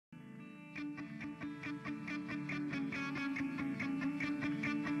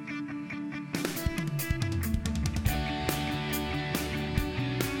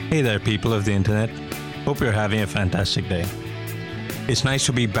Hey there, people of the internet. Hope you're having a fantastic day. It's nice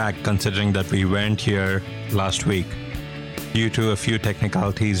to be back considering that we weren't here last week. Due to a few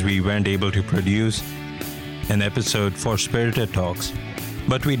technicalities, we weren't able to produce an episode for Spirited Talks.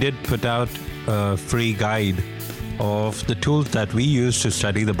 But we did put out a free guide of the tools that we use to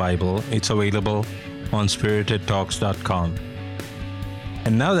study the Bible. It's available on spiritedtalks.com.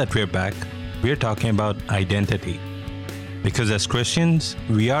 And now that we're back, we're talking about identity. Because as Christians,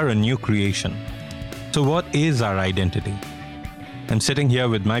 we are a new creation. So what is our identity? I'm sitting here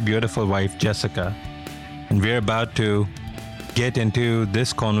with my beautiful wife, Jessica, and we're about to get into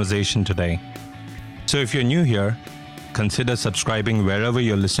this conversation today. So if you're new here, consider subscribing wherever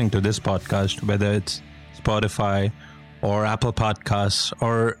you're listening to this podcast, whether it's Spotify or Apple Podcasts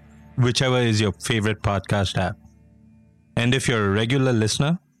or whichever is your favorite podcast app. And if you're a regular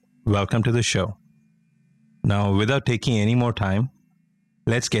listener, welcome to the show. Now, without taking any more time,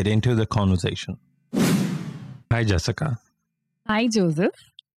 let's get into the conversation. Hi, Jessica. Hi, Joseph.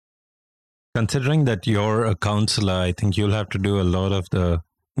 Considering that you're a counselor, I think you'll have to do a lot of the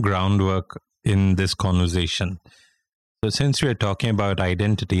groundwork in this conversation. So since we're talking about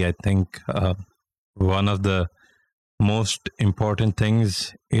identity, I think one of the most important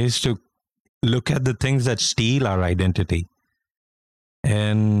things is to look at the things that steal our identity.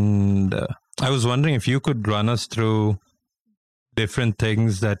 And I was wondering if you could run us through different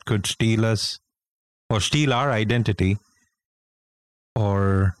things that could steal us or steal our identity,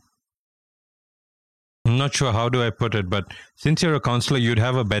 or I'm not sure how do I put it, but since you're a counselor, you'd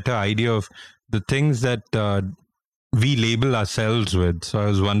have a better idea of the things that we label ourselves with. So I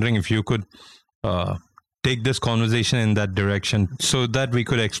was wondering if you could take this conversation in that direction so that we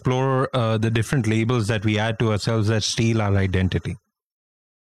could explore the different labels that we add to ourselves that steal our identity.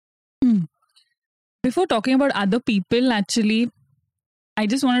 Before talking about other people, actually, I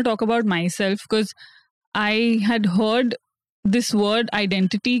just want to talk about myself because I had heard this word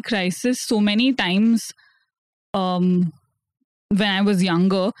identity crisis so many times when I was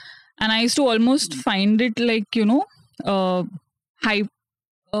younger, and I used to almost find it like, hyped.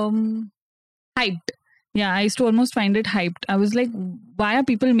 Yeah, I used to almost find it hyped. I was like, why are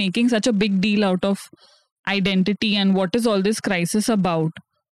people making such a big deal out of identity, and what is all this crisis about?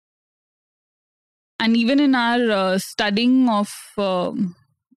 And even in our studying of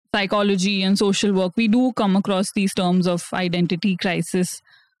psychology and social work, we do come across these terms of identity crisis.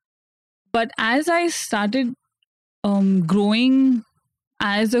 But as I started growing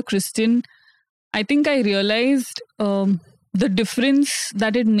as a Christian, I think I realized the difference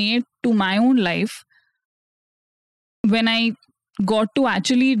that it made to my own life when I got to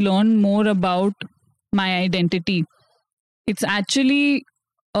actually learn more about my identity. It's actually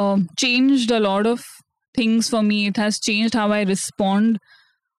changed a lot of things for me. It has changed how I respond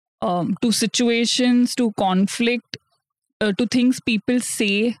to situations, to conflict, to things people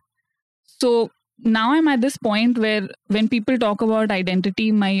say. So now I'm at this point where when people talk about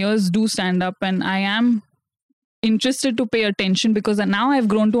identity, my ears do stand up and I am interested to pay attention, because now I've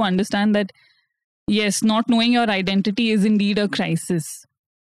grown to understand that, yes, not knowing your identity is indeed a crisis.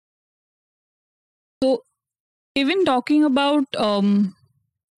 So even talking about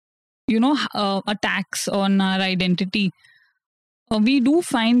attacks on our identity, we do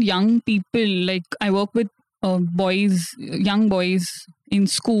find young people, like I work with young boys in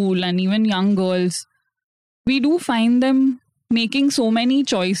school and even young girls. We do find them making so many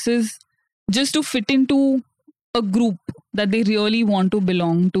choices just to fit into a group that they really want to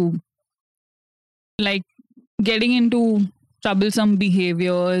belong to, like getting into troublesome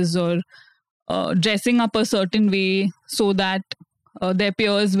behaviors or dressing up a certain way so that their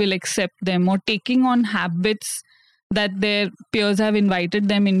peers will accept them, or taking on habits that their peers have invited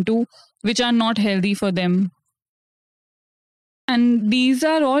them into, which are not healthy for them. And these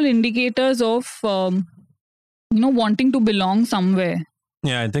are all indicators of, wanting to belong somewhere.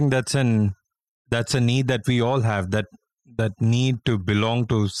 Yeah, I think that's a need that we all have, that need to belong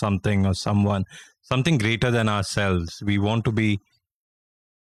to something or someone, something greater than ourselves. We want to be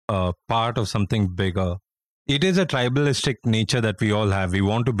part of something bigger. It is a tribalistic nature that we all have. We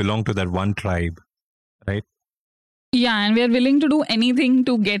want to belong to that one tribe, right? Yeah, and we are willing to do anything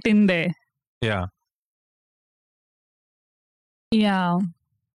to get in there. Yeah. Yeah.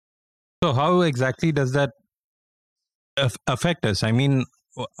 So how exactly does that affect us? I mean,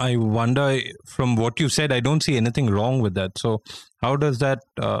 I wonder, from what you said, I don't see anything wrong with that. So how does that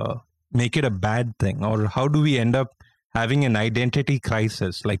make it a bad thing? Or how do we end up having an identity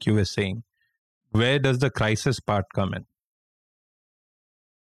crisis, like you were saying? Where does the crisis part come in?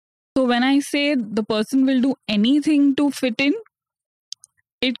 So when I say the person will do anything to fit in,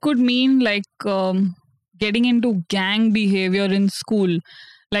 it could mean like getting into gang behavior in school,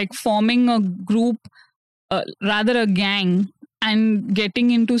 like forming a group, rather a gang, and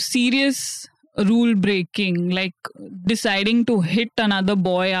getting into serious rule breaking, like deciding to hit another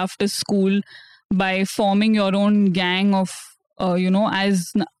boy after school by forming your own gang of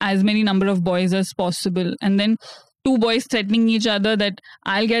as many number of boys as possible, and then two boys threatening each other that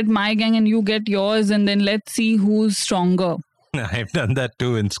I'll get my gang and you get yours, and then let's see who's stronger. I've done that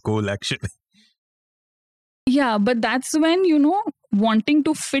too in school, actually. Yeah, but that's when, wanting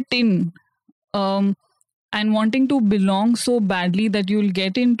to fit in and wanting to belong so badly that you'll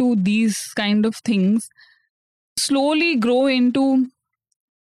get into these kind of things slowly grow into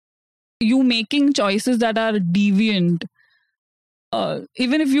you making choices that are deviant.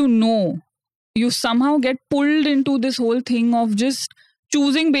 Even if you somehow get pulled into this whole thing of just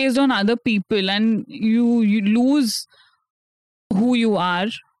choosing based on other people, and you lose who you are,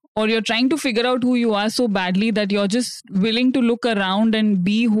 or you're trying to figure out who you are so badly that you're just willing to look around and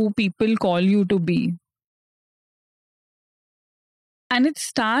be who people call you to be. And it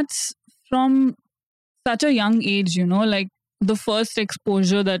starts from such a young age, like the first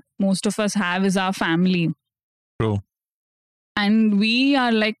exposure that most of us have is our family. True. And we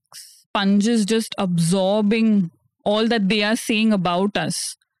are like sponges just absorbing all that they are saying about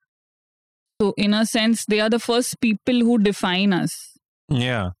us. So in a sense, they are the first people who define us.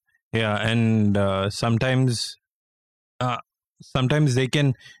 Yeah. And sometimes they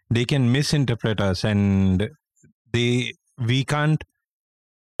can misinterpret us, and we can't,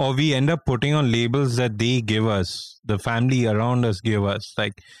 or we end up putting on labels that they give us, the family around us give us.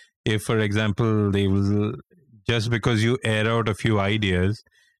 Like if, for example, they will, just because you air out a few ideas,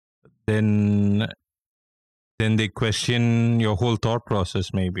 then they question your whole thought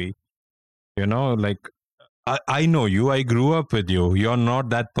process, maybe. Like, I know you, I grew up with you, you're not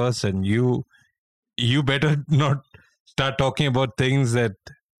that person. You better not start talking about things that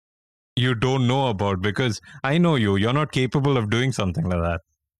you don't know about, because I know you're not capable of doing something like that.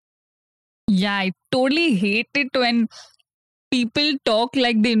 Yeah, I totally hate it when people talk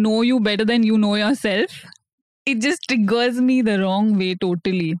like they know you better than you know yourself. It just triggers me the wrong way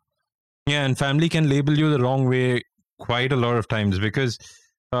totally. Yeah, and family can label you the wrong way quite a lot of times, because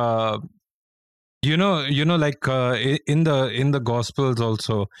like in the Gospels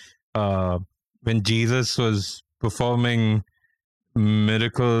also, when Jesus was performing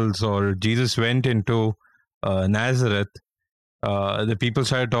miracles, or Jesus went into Nazareth, the people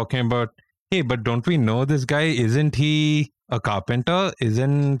started talking about, hey, but don't we know this guy? Isn't he a carpenter?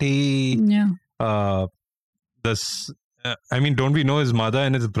 Isn't he? Yeah. Don't we know his mother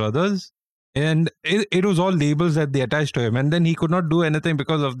and his brothers? And it was all labels that they attached to him, and then he could not do anything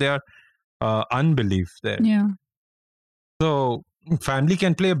because of their unbelief there. Yeah. So family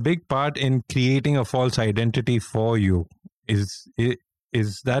can play a big part in creating a false identity for you. Is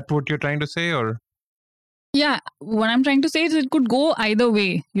that what you're trying to say, or? Yeah, what I'm trying to say is it could go either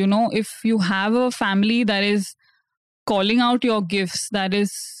way. If you have a family that is calling out your gifts, that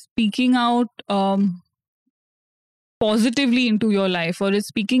is speaking out positively into your life, or is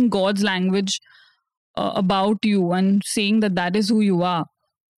speaking God's language about you and saying that is who you are,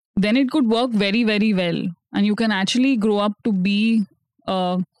 then it could work very, very well. And you can actually grow up to be,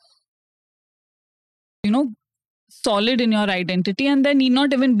 solid in your identity, and there need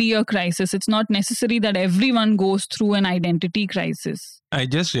not even be a crisis. It's not necessary that everyone goes through an identity crisis. I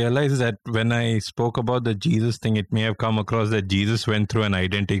just realized that when I spoke about the Jesus thing, it may have come across that Jesus went through an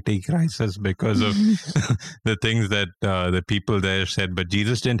identity crisis because of the things that the people there said, but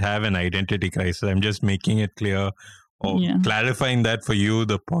Jesus didn't have an identity crisis. I'm just making it clear, or clarifying that for you,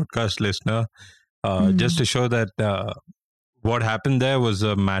 the podcast listener, just to show that what happened there was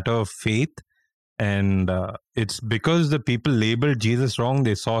a matter of faith. And it's because the people labeled Jesus wrong.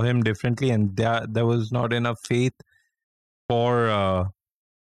 They saw him differently, and there was not enough faith for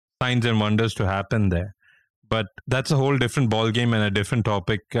signs and wonders to happen there. But that's a whole different ballgame and a different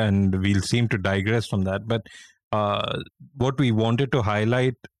topic, and we'll seem to digress from that. But what we wanted to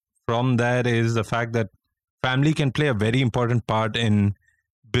highlight from that is the fact that family can play a very important part in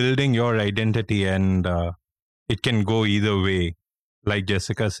building your identity, and it can go either way. Like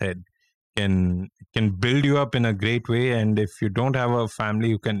Jessica said, can build you up in a great way, and if you don't have a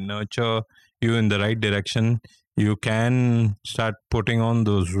family who can nurture you in the right direction, you can start putting on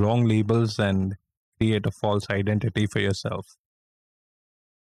those wrong labels and create a false identity for yourself.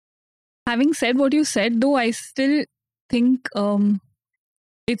 Having said what you said, though, I still think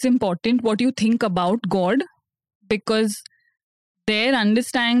it's important what you think about God, because their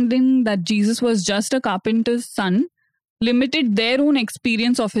understanding that Jesus was just a carpenter's son limited their own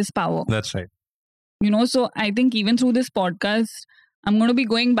experience of his power. That's right. So I think even through this podcast, I'm going to be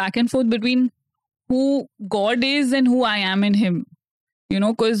going back and forth between who God is and who I am in him.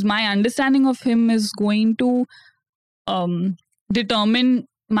 Because my understanding of him is going to determine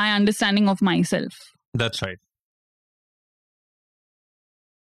my understanding of myself. That's right.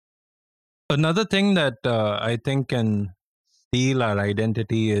 Another thing that I think can steal our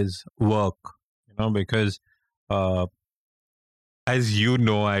identity is work, because as you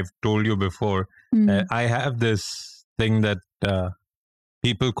know, I've told you before, I have this thing that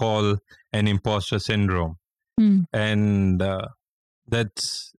people call an imposter syndrome. And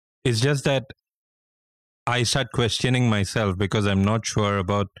it's just that I start questioning myself because I'm not sure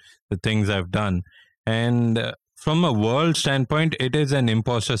about the things I've done. And from a world standpoint, it is an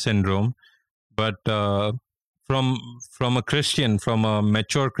imposter syndrome. But from a Christian, from a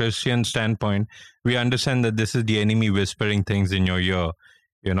mature Christian standpoint, we understand that this is the enemy whispering things in your ear,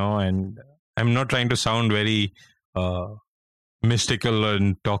 and I'm not trying to sound very mystical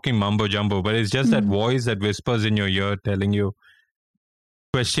and talking mumbo jumbo, but it's just that voice that whispers in your ear telling you,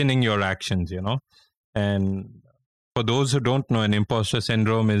 questioning your actions, And for those who don't know, an imposter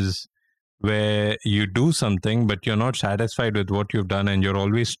syndrome is where you do something, but you're not satisfied with what you've done and you're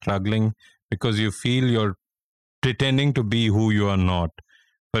always struggling because you feel you're pretending to be who you are not.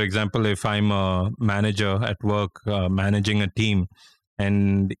 For example, if I'm a manager at work, managing a team,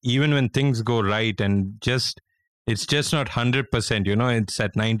 and even when things go right and it's just not 100%, it's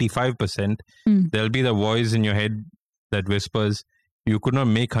at 95%, there'll be the voice in your head that whispers, you could not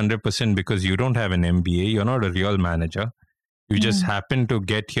make 100% because you don't have an MBA. You're not a real manager. You just happen to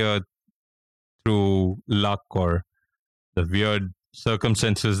get here through luck or the weird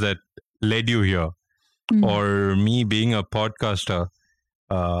circumstances that led you here. Or me being a podcaster,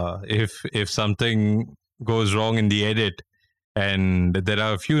 if something goes wrong in the edit and there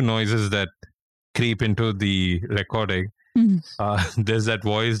are a few noises that creep into the recording, there's that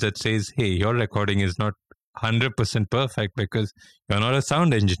voice that says, hey, your recording is not 100% perfect because you're not a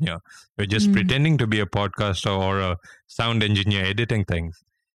sound engineer. You're just pretending to be a podcaster or a sound engineer editing things.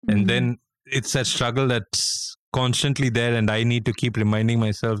 And then it's that struggle that's constantly there, and I need to keep reminding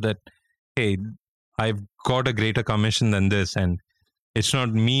myself that, hey, I've got a greater commission than this, and it's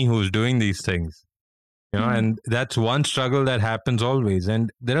not me who's doing these things. And that's one struggle that happens always.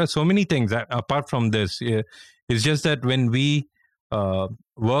 And there are so many things that, apart from this. It's just that when we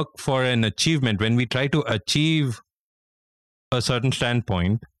work for an achievement, when we try to achieve a certain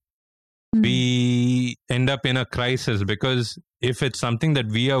standpoint, we end up in a crisis, because if it's something that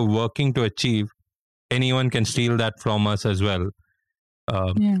we are working to achieve, anyone can steal that from us as well.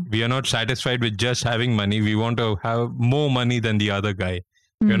 We are not satisfied with just having money. We want to have more money than the other guy.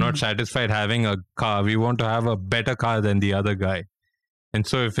 We're not satisfied having a car. We want to have a better car than the other guy. And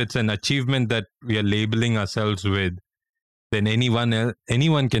so if it's an achievement that we are labeling ourselves with, then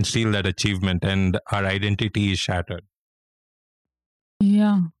anyone can steal that achievement and our identity is shattered.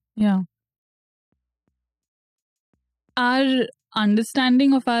 Yeah. Our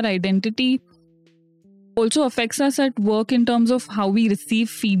understanding of our identity also affects us at work in terms of how we receive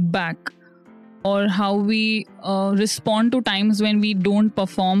feedback or how we respond to times when we don't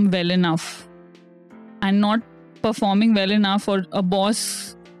perform well enough. And not performing well enough, or a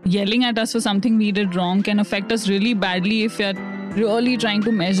boss yelling at us for something we did wrong, can affect us really badly if you're really trying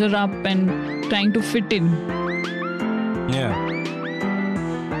to measure up and trying to fit in. Yeah.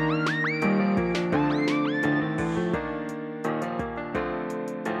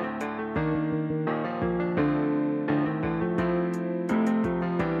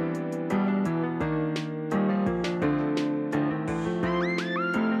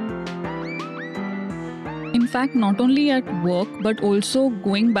 In fact, not only at work, but also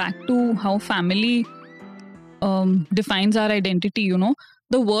going back to how family defines our identity,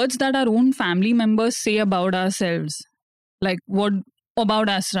 the words that our own family members say about ourselves, like what about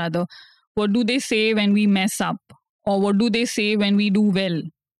us rather, what do they say when we mess up, or what do they say when we do well,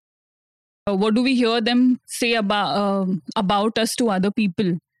 or what do we hear them say about us to other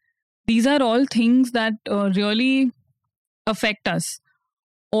people? These are all things that really affect us.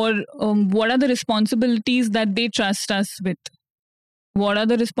 Or what are the responsibilities that they trust us with? What are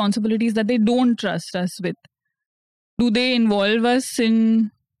the responsibilities that they don't trust us with? Do they involve us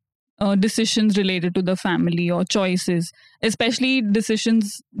in decisions related to the family or choices, especially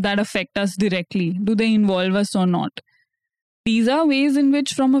decisions that affect us directly? Do they involve us or not? These are ways in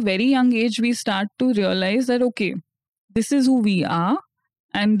which from a very young age we start to realize that, okay, this is who we are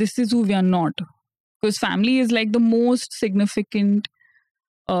and this is who we are not. Because family is like the most significant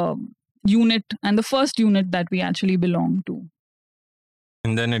unit and the first unit that we actually belong to.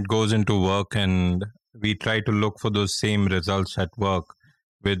 And then it goes into work, and we try to look for those same results at work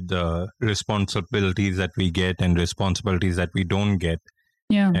with the responsibilities that we get and responsibilities that we don't get.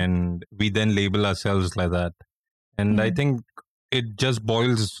 Yeah. And we then label ourselves like that. And I think it just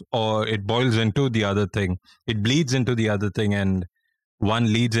boils into the other thing. It bleeds into the other thing, and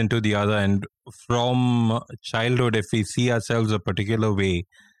one leads into the other. And from childhood, if we see ourselves a particular way,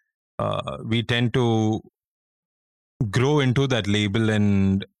 we tend to grow into that label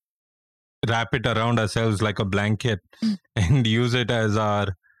and wrap it around ourselves like a blanket and use it as our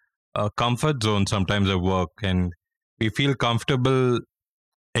comfort zone sometimes at work. And we feel comfortable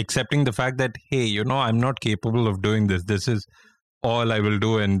accepting the fact that, hey, I'm not capable of doing this. This is all I will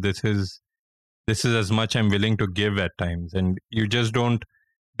do, and this is as much I'm willing to give at times. And you just don't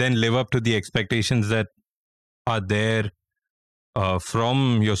then live up to the expectations that are there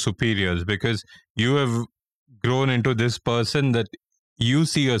from your superiors, because you have grown into this person that you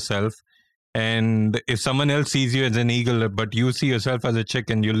see yourself. And if someone else sees you as an eagle, but you see yourself as a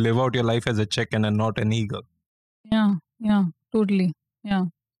chicken, you live out your life as a chicken and not an eagle. Yeah, totally. Yeah.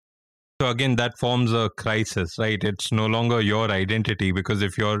 So again, that forms a crisis, right? It's no longer your identity, because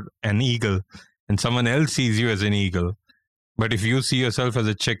if you're an eagle and someone else sees you as an eagle, but if you see yourself as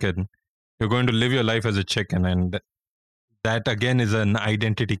a chicken, you're going to live your life as a chicken. And that again is an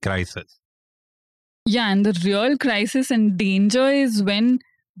identity crisis. Yeah, and the real crisis and danger is when,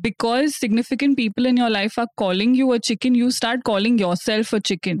 because significant people in your life are calling you a chicken, you start calling yourself a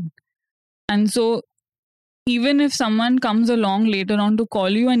chicken. And so even if someone comes along later on to call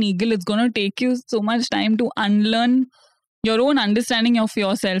you an eagle, it's going to take you so much time to unlearn your own understanding of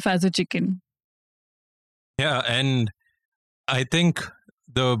yourself as a chicken. Yeah, and I think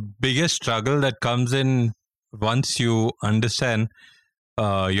the biggest struggle that comes in once you understand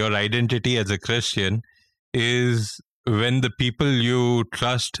your identity as a Christian is when the people you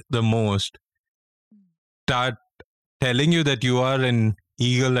trust the most start telling you that you are an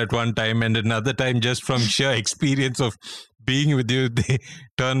eagle at one time, and another time, just from sheer experience of being with you, they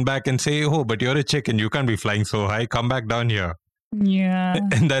turn back and say, oh, but you're a chicken, you can't be flying so high, come back down here. Yeah.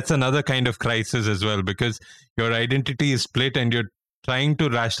 And that's another kind of crisis as well, because your identity is split and you're trying to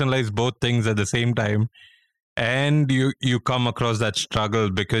rationalize both things at the same time, and you come across that struggle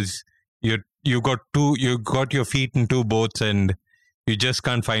because you got your feet in two boats and you just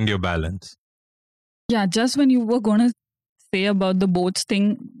can't find your balance. Yeah, just when you were going to say about the boats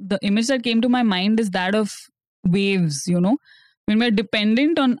thing, the image that came to my mind is that of waves. When we're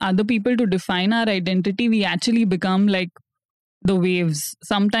dependent on other people to define our identity, we actually become like the waves,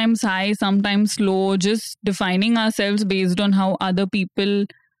 sometimes high, sometimes slow, just defining ourselves based on how other people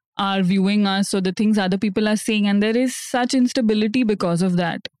are viewing us or the things other people are saying. And there is such instability because of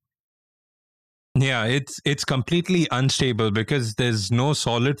that. Yeah, it's completely unstable because there's no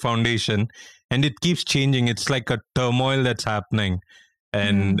solid foundation and it keeps changing. It's like a turmoil that's happening.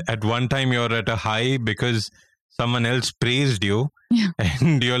 And at one time you're at a high because someone else praised you. Yeah.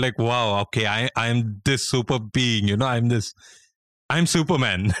 And you're like, wow, okay, I'm this super being, I'm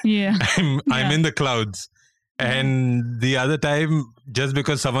Superman. Yeah. I'm in the clouds. And the other time, just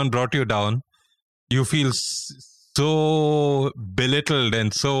because someone brought you down, you feel so belittled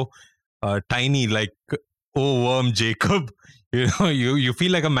and so tiny, like, oh, worm Jacob. You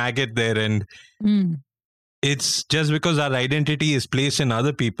feel like a maggot there. And it's just because our identity is placed in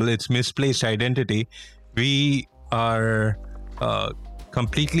other people. It's misplaced identity. We are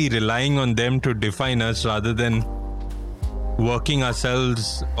completely relying on them to define us rather than working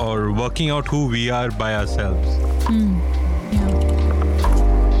ourselves or working out who we are by ourselves. Yeah.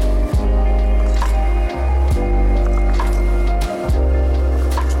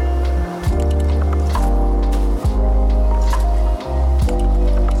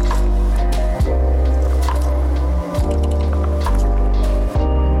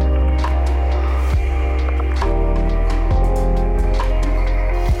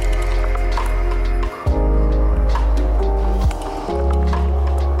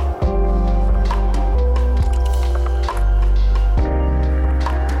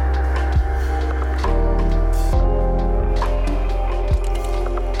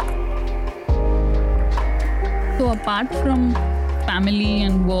 Apart from family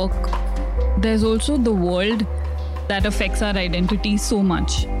and work, there's also the world that affects our identity so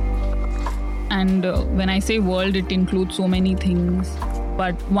much. And when I say world, it includes so many things.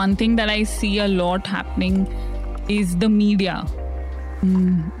 But one thing that I see a lot happening is the media.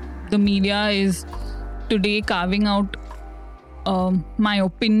 The media is today carving out my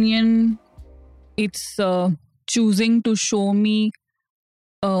opinion. It's choosing to show me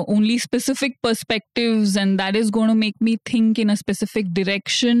only specific perspectives, and that is going to make me think in a specific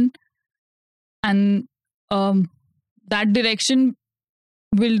direction. And that direction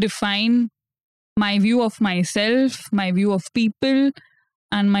will define my view of myself, my view of people,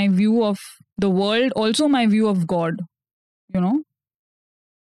 and my view of the world, also my view of God, you know?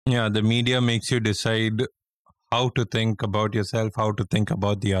 Yeah, the media makes you decide how to think about yourself, how to think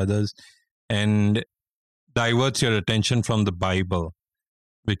about the others, and diverts your attention from the Bible.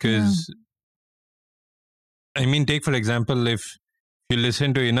 Because, I mean, take for example, if you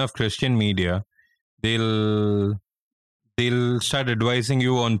listen to enough Christian media, they'll start advising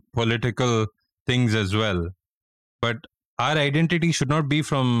you on political things as well. But our identity should not be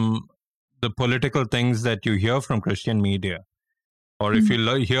from the political things that you hear from Christian media. Or if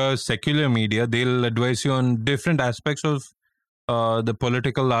you hear secular media, they'll advise you on different aspects of the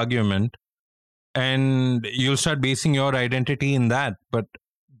political argument, and you'll start basing your identity in that. But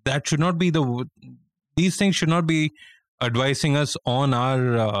that should not be these things should not be advising us on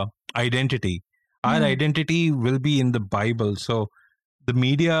our identity. Our identity will be in the Bible. So the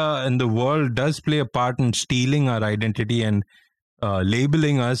media and the world does play a part in stealing our identity and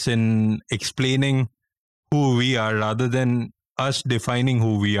labeling us and explaining who we are rather than us defining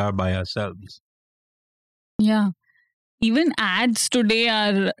who we are by ourselves. Yeah. Even ads today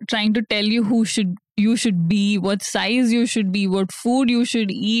are trying to tell you who you should be, what size you should be, what food you should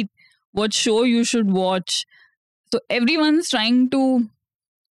eat, what show you should watch. So everyone's trying to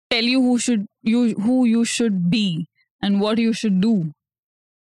tell you who you should be and what you should do.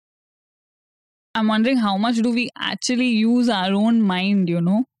 I'm wondering how much do we actually use our own mind, you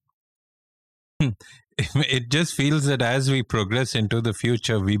know? It just feels that as we progress into the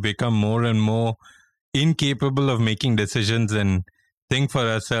future, we become more and more incapable of making decisions and think for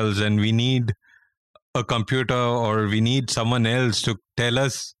ourselves, and we need a computer or we need someone else to tell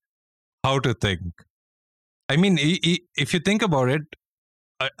us how to think. I mean, if you think about it,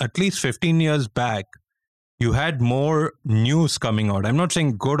 at least 15 years back, you had more news coming out. I'm not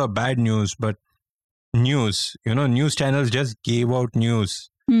saying good or bad news, but news. News channels just gave out news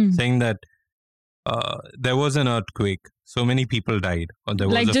saying that there was an earthquake, so many people died, or there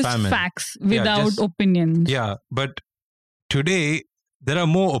was a famine. Like just facts without opinions. Yeah, but today there are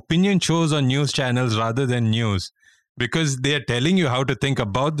more opinion shows on news channels rather than news, because they are telling you how to think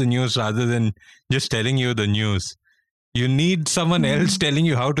about the news rather than just telling you the news. You need someone else telling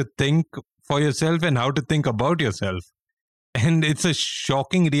you how to think for yourself and how to think about yourself. And it's a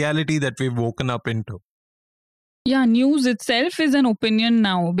shocking reality that we've woken up into. Yeah, news itself is an opinion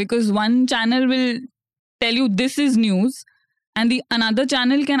now, because one channel will tell you this is news, and another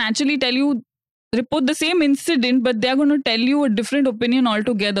channel can actually report the same incident, but they're going to tell you a different opinion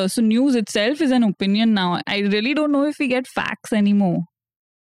altogether. So news itself is an opinion now. I really don't know if we get facts anymore.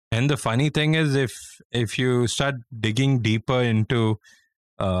 And the funny thing is, if you start digging deeper into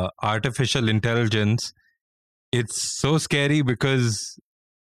artificial intelligence, it's so scary because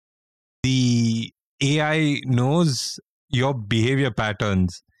the AI knows your behavior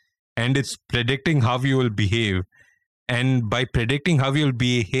patterns and it's predicting how you will behave. And by predicting how you'll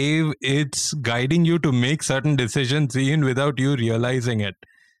behave, it's guiding you to make certain decisions even without you realizing it.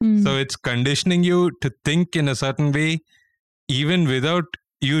 So it's conditioning you to think in a certain way, even without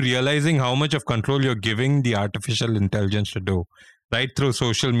you realizing how much of control you're giving the artificial intelligence to do. Right through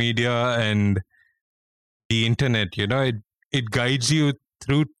social media and the internet, it guides you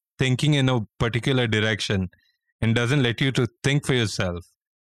through thinking in a particular direction and doesn't let you to think for yourself.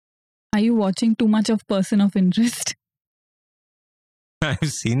 Are you watching too much of Person of Interest?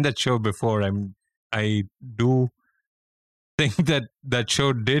 I've seen that show before. I do think that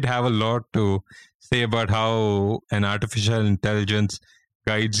show did have a lot to say about how an artificial intelligence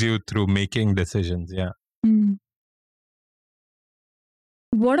guides you through making decisions. Yeah.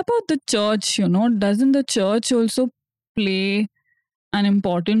 What about the church? Doesn't the church also play an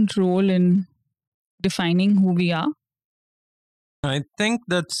important role in defining who we are? I think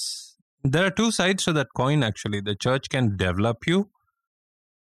there are two sides to that coin, actually. The church can develop you,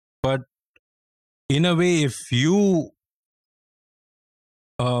 but in a way, if you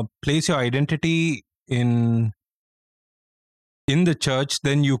place your identity in the church,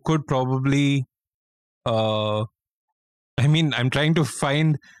 then you could probably I'm trying to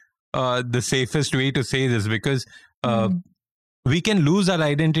find the safest way to say this, because we can lose our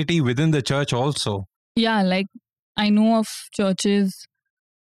identity within the church also. Yeah, like I know of churches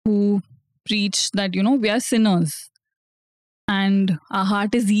who preach that, we are sinners and our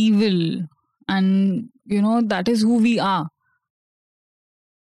heart is evil, and, that is who we are.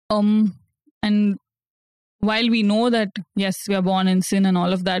 And while we know that, yes, we are born in sin and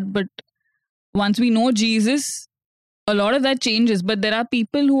all of that, but once we know Jesus, a lot of that changes. But there are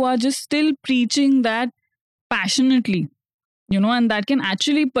people who are just still preaching that passionately, and that can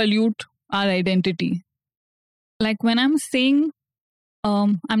actually pollute our identity. Like when I'm saying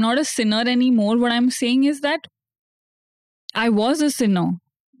I'm not a sinner anymore, what I'm saying is that I was a sinner,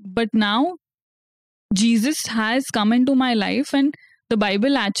 but now Jesus has come into my life, and the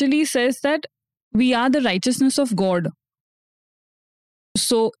Bible actually says that we are the righteousness of God.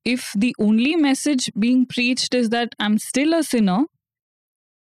 So if the only message being preached is that I'm still a sinner,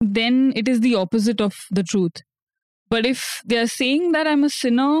 then it is the opposite of the truth. But if they are saying that I'm a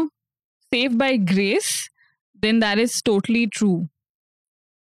sinner saved by grace, then that is totally true.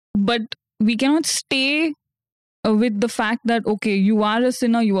 But we cannot stay with the fact that, okay, you are a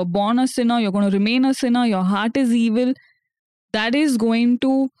sinner, you were born a sinner, you're going to remain a sinner, your heart is evil. That is going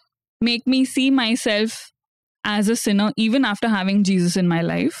to make me see myself as a sinner even after having Jesus in my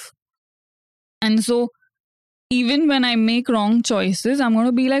life. And so even when I make wrong choices, I'm going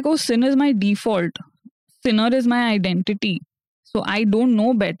to be like, oh, sin is my default. Sinner is my identity. So I don't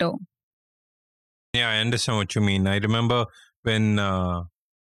know better. Yeah, I understand what you mean. I remember when one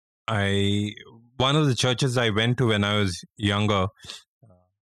of the churches I went to when I was younger,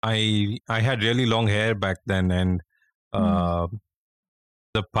 I had really long hair back then, and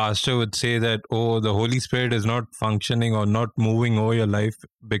the pastor would say that, oh, the Holy Spirit is not functioning or not moving over your life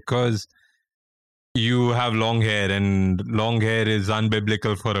because you have long hair, and long hair is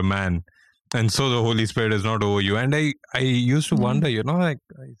unbiblical for a man. And so the Holy Spirit is not over you. And I used to wonder, like,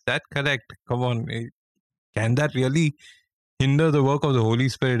 is that correct? Come on. Can that really hinder the work of the Holy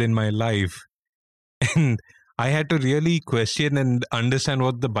Spirit in my life? And I had to really question and understand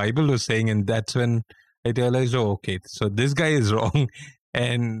what the Bible was saying. And that's when I realized, oh, okay, so this guy is wrong.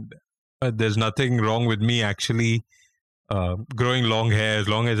 And there's nothing wrong with me actually growing long hair as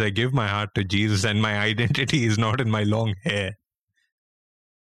long as I give my heart to Jesus, and my identity is not in my long hair.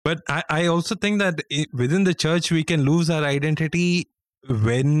 But I also think that within the church, we can lose our identity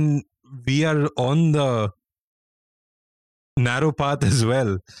when we are on the narrow path as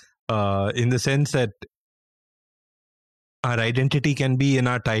well, in the sense that our identity can be in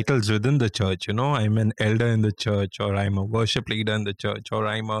our titles within the church. I'm an elder in the church, or I'm a worship leader in the church, or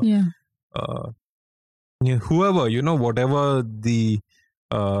I'm a whoever, whatever the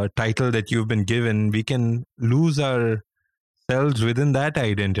title that you've been given, we can lose ourselves within that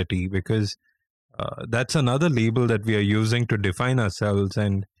identity, because that's another label that we are using to define ourselves,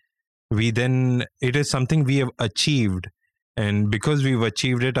 and it is something we have achieved, and because we've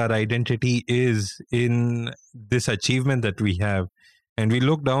achieved it, our identity is in this achievement that we have, and we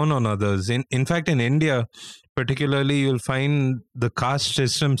look down on others. In fact, in India particularly, you'll find the caste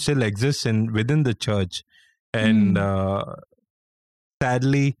system still exists within the church, and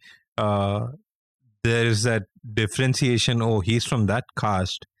sadly there is that differentiation. Oh, he's from that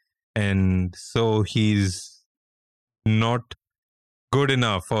caste, and so he's not good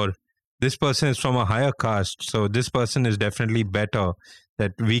enough, or this person is from a higher caste, so this person is definitely better,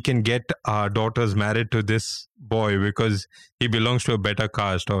 that we can get our daughters married to this boy because he belongs to a better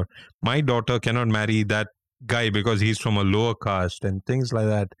caste, or my daughter cannot marry that guy because he's from a lower caste, and things like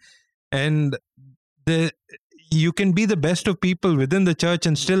that. And you can be the best of people within the church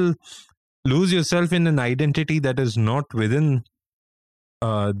and still lose yourself in an identity that is not within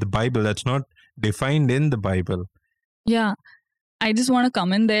the Bible, that's not defined in the Bible. Yeah. I just want to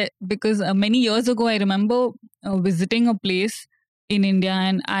come in there because many years ago, I remember visiting a place in India,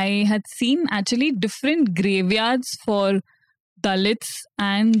 and I had seen actually different graveyards for Dalits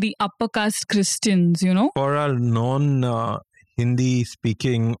and the upper caste Christians, For our non-Hindi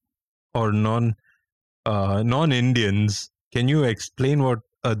speaking or non-Indians, can you explain what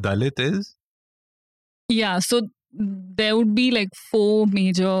a Dalit is? Yeah, so there would be like 4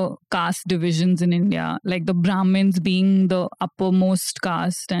 major caste divisions in India, like the Brahmins being the uppermost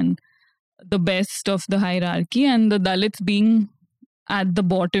caste and the best of the hierarchy, and the Dalits being at the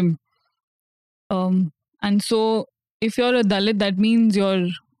bottom. And so if you're a Dalit, that means you're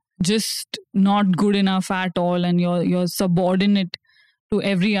just not good enough at all, and you're subordinate to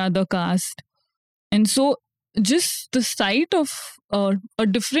every other caste. And so just the sight of a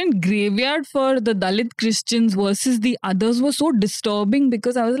different graveyard for the Dalit Christians versus the others was so disturbing,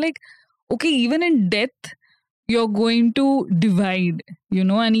 because I was like, okay, even in death, you're going to divide,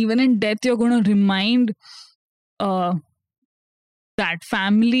 and even in death, you're going to remind that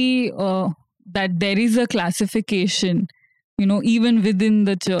family that there is a classification, even within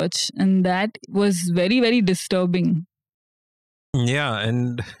the church. And that was very, very disturbing. Yeah,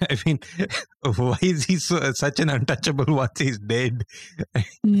 and I mean, why is he such an untouchable once he's dead?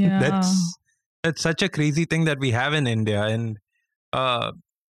 Yeah. That's such a crazy thing that we have in India, and uh,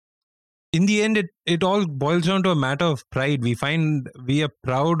 in the end, it all boils down to a matter of pride. We find we are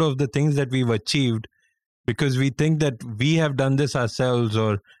proud of the things that we've achieved because we think that we have done this ourselves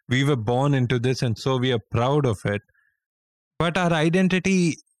or we were born into this, and so we are proud of it. But our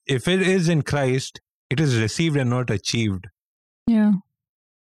identity, if it is in Christ, it is received and not achieved. Yeah.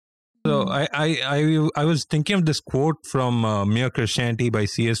 So I was thinking of this quote from Mere Christianity by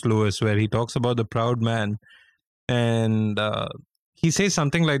C.S. Lewis, where he talks about the proud man, and he says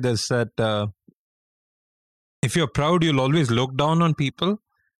something like this: that if you're proud, you'll always look down on people,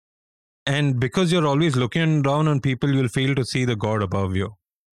 and because you're always looking down on people, you'll fail to see the God above you.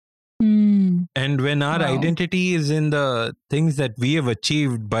 And when our identity is in the things that we have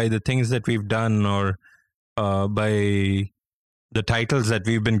achieved by the things that we've done, or by the titles that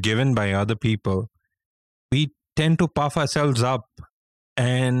we've been given by other people, we tend to puff ourselves up,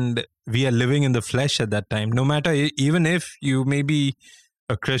 and we are living in the flesh at that time. No matter, even if you may be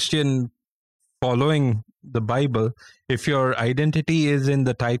a Christian following the Bible, if your identity is in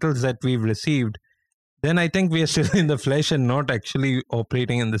the titles that we've received, then I think we are still in the flesh and not actually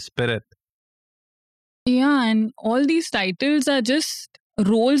operating in the spirit. Yeah, and all these titles are just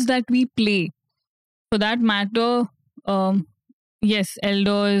roles that we play. For that matter, yes,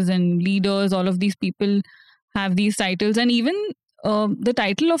 elders and leaders, all of these people have these titles, and even the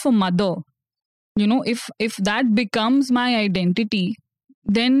title of a mother. You know, if that becomes my identity,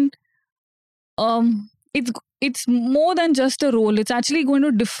 then it's more than just a role. It's actually going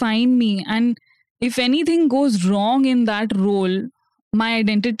to define me, and if anything goes wrong in that role, my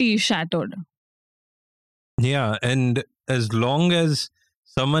identity is shattered. Yeah, and as long as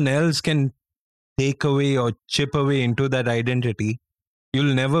someone else can take away or chip away into that identity,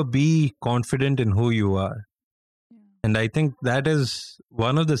 you'll never be confident in who you are. And I think that is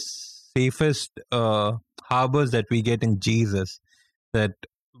one of the safest harbors that we get in Jesus, that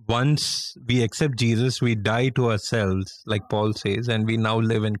once we accept Jesus, we die to ourselves, like Paul says, and we now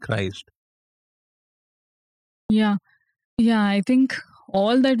live in Christ. Yeah. Yeah, I think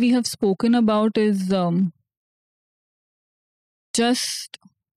all that we have spoken about is just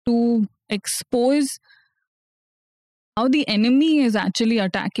to expose how the enemy is actually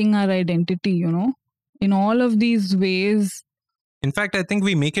attacking our identity, you know, in all of these ways. In fact, I think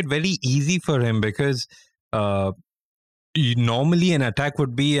we make it very easy for him because normally an attack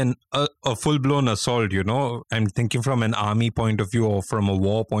would be a full-blown assault, you know. I'm thinking from an army point of view or from a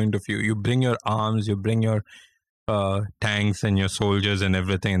war point of view. You bring your arms, you bring your tanks and your soldiers and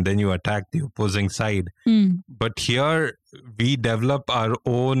everything, and then you attack the opposing side. But here we develop our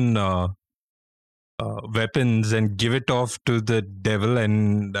own weapons and give it off to the devil,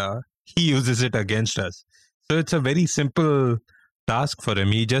 and he uses it against us. So it's a very simple task for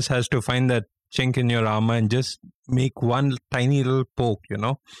him. He just has to find that chink in your armor and just make one tiny little poke, you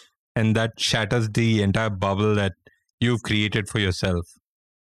know, and that shatters the entire bubble that you've created for yourself.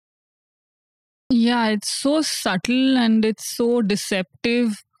 Yeah, it's so subtle and it's so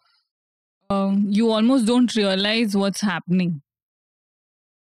deceptive. You almost don't realize what's happening.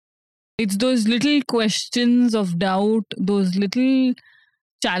 It's those little questions of doubt, those little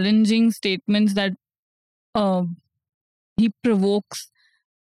challenging statements that he provokes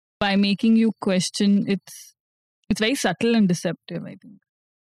by making you question. It's very subtle and deceptive, I think.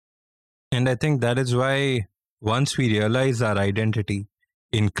 And I think that is why once we realize our identity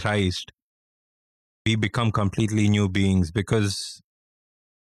in Christ, we become completely new beings, because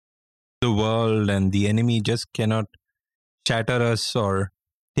the world and the enemy just cannot shatter us or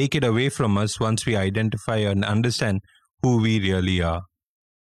take it away from us once we identify and understand who we really are.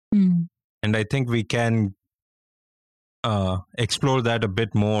 And I think we can explore that a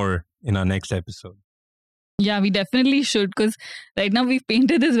bit more in our next episode. Yeah, we definitely should, because right now we've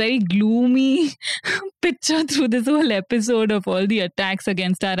painted this very gloomy picture through this whole episode of all the attacks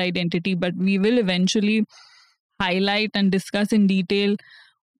against our identity. But we will eventually highlight and discuss in detail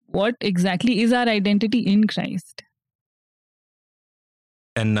what exactly is our identity in Christ.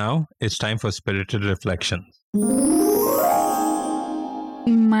 And now it's time for spirited reflections.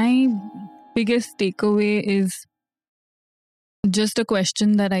 My biggest takeaway is just a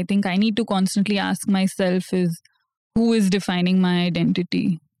question that I think I need to constantly ask myself is, who is defining my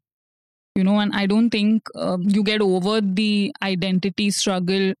identity? You know, and I don't think you get over the identity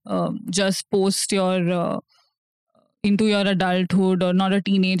struggle just post your into your adulthood or not a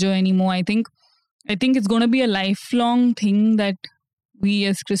teenager anymore. I think it's going to be a lifelong thing that we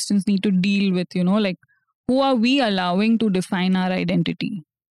as Christians need to deal with, you know, like, who are we allowing to define our identity?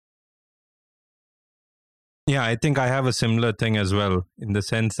 Yeah, I think I have a similar thing as well, in the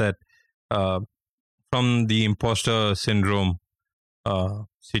sense that from the imposter syndrome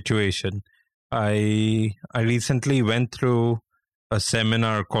situation, I recently went through a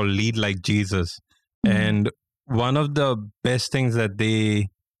seminar called Lead Like Jesus. And one of the best things that they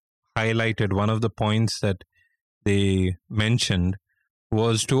highlighted, one of the points that they mentioned,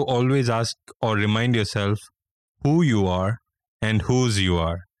 was to always ask or remind yourself who you are and whose you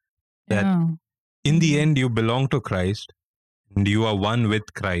are. That in the end, you belong to Christ and you are one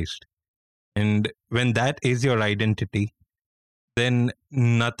with Christ. And when that is your identity, then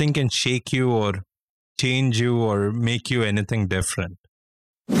nothing can shake you or change you or make you anything different.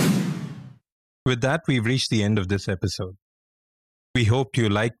 With that, we've reached the end of this episode. We hope you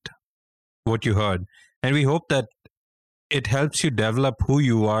liked what you heard, and we hope that it helps you develop who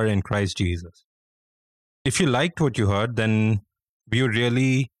you are in Christ Jesus. If you liked what you heard, then we would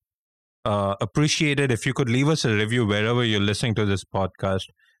really appreciate it if you could leave us a review wherever you're listening to this podcast.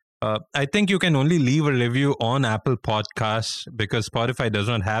 I think you can only leave a review on Apple Podcasts because Spotify does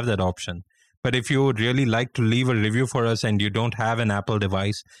not have that option. But if you would really like to leave a review for us and you don't have an Apple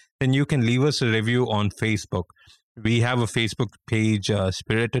device, then you can leave us a review on Facebook. We have a Facebook page,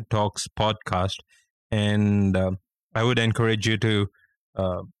 Spirited Talks Podcast, and I would encourage you to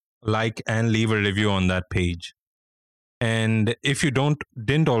like and leave a review on that page. And if you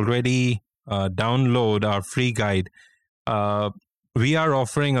didn't already download our free guide, we are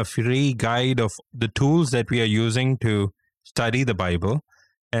offering a free guide of the tools that we are using to study the Bible.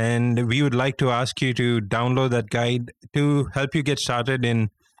 And we would like to ask you to download that guide to help you get started in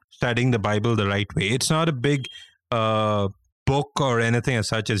studying the Bible the right way. It's not a big book or anything as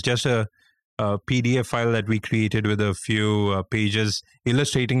such. It's just a PDF file that we created with a few pages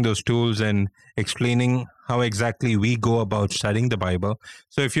illustrating those tools and explaining how exactly we go about studying the Bible.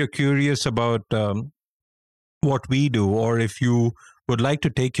 So if you're curious about what we do, or if you would like to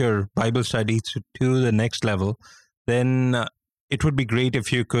take your Bible study to the next level, then it would be great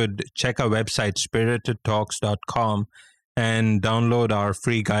if you could check our website, spiritedtalks.com, and download our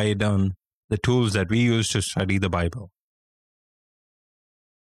free guide on the tools that we use to study the Bible.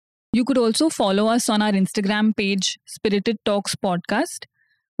 You could also follow us on our Instagram page, Spirited Talks Podcast,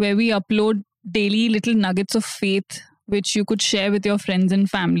 where we upload daily little nuggets of faith, which you could share with your friends and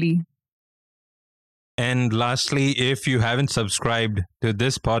family. And lastly, if you haven't subscribed to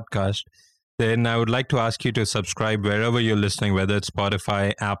this podcast, then I would like to ask you to subscribe wherever you're listening, whether it's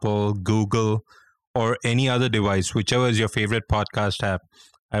Spotify, Apple, Google, or any other device, whichever is your favorite podcast app.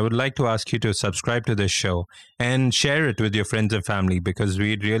 I would like to ask you to subscribe to this show and share it with your friends and family, because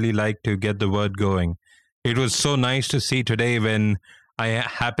we'd really like to get the word going. It was so nice to see today when I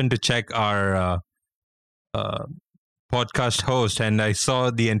happened to check our podcast host and I saw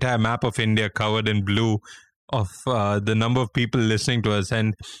the entire map of India covered in blue of the number of people listening to us.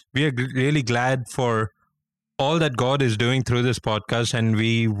 And we are really glad for all that God is doing through this podcast. And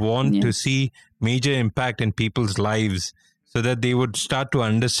we want to see major impact in people's lives so that they would start to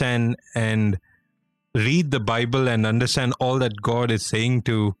understand and read the Bible and understand all that God is saying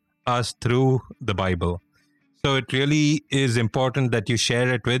to us through the Bible. So it really is important that you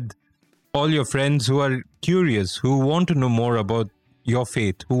share it with all your friends who are curious, who want to know more about your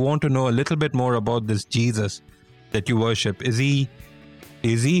faith, who want to know a little bit more about this Jesus that you worship. Is he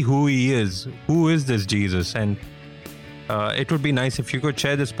who he is? Who is this Jesus? And it would be nice if you could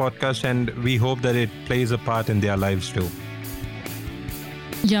share this podcast, and we hope that it plays a part in their lives too.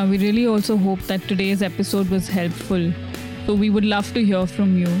 Yeah, we really also hope that today's episode was helpful. So we would love to hear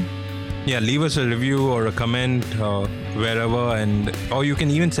from you. Yeah, leave us a review or a comment wherever, or you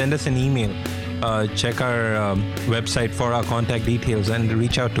can even send us an email. Check our website for our contact details and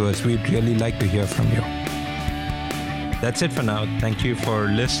reach out to us. We'd really like to hear from you. That's it for now. Thank you for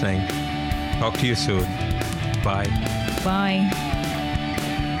listening. Talk to you soon. Bye. Bye.